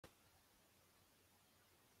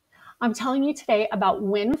I'm telling you today about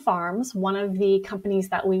WynnPharm, one of the companies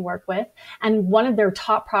that we work with, and one of their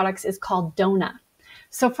top products is called Dona.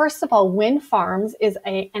 So first of all, WynnPharm is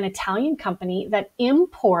an Italian company that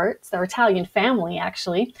imports, they're Italian family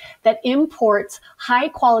actually, that imports high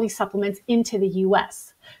quality supplements into the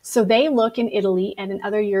US. So they look in Italy and in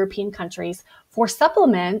other European countries for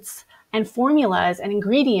supplements and formulas and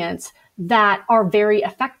ingredients that are very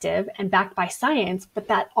effective and backed by science, but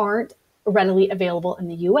that aren't readily available in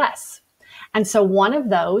the US. And so one of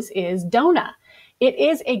those is Dona. It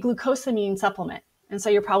is a glucosamine supplement. And so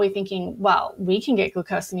you're probably thinking, well, we can get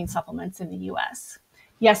glucosamine supplements in the US.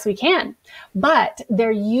 Yes, we can, but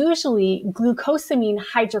they're usually glucosamine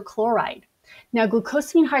hydrochloride. Now,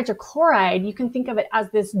 glucosamine hydrochloride, you can think of it as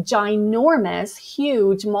this ginormous,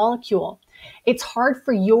 huge molecule. It's hard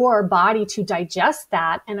for your body to digest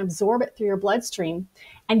that and absorb it through your bloodstream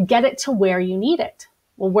and get it to where you need it.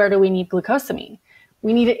 Well, where do we need glucosamine?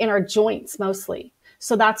 We need it in our joints mostly.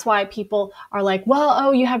 So that's why people are like, well,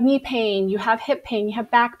 oh, you have knee pain, you have hip pain, you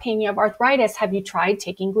have back pain, you have arthritis. Have you tried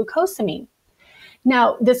taking glucosamine?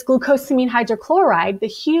 Now, this glucosamine hydrochloride, the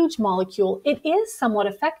huge molecule, it is somewhat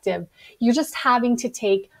effective. You're just having to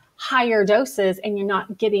take higher doses and you're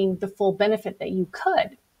not getting the full benefit that you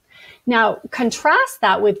could. Now, contrast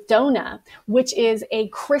that with Dona, which is a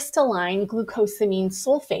crystalline glucosamine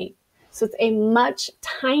sulfate. So it's a much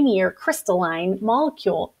tinier crystalline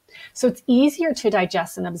molecule. So it's easier to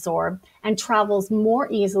digest and absorb and travels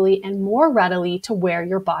more easily and more readily to where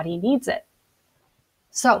your body needs it.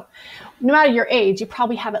 So no matter your age, you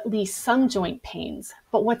probably have at least some joint pains.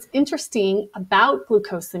 But what's interesting about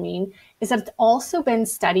glucosamine is that it's also been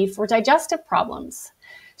studied for digestive problems.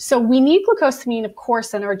 So we need glucosamine, of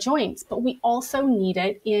course, in our joints, but we also need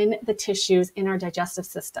it in the tissues in our digestive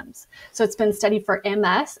systems. So it's been studied for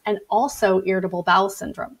MS and also irritable bowel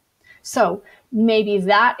syndrome. So maybe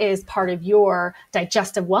that is part of your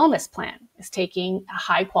digestive wellness plan, is taking a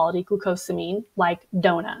high quality glucosamine like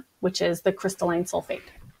Dona, which is the crystalline sulfate.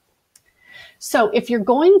 So if you're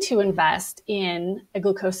going to invest in a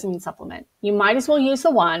glucosamine supplement, you might as well use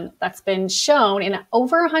the one that's been shown in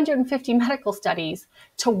over 150 medical studies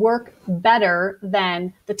to work better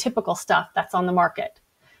than the typical stuff that's on the market.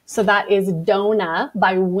 So that is Dona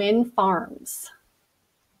by WynnPharm.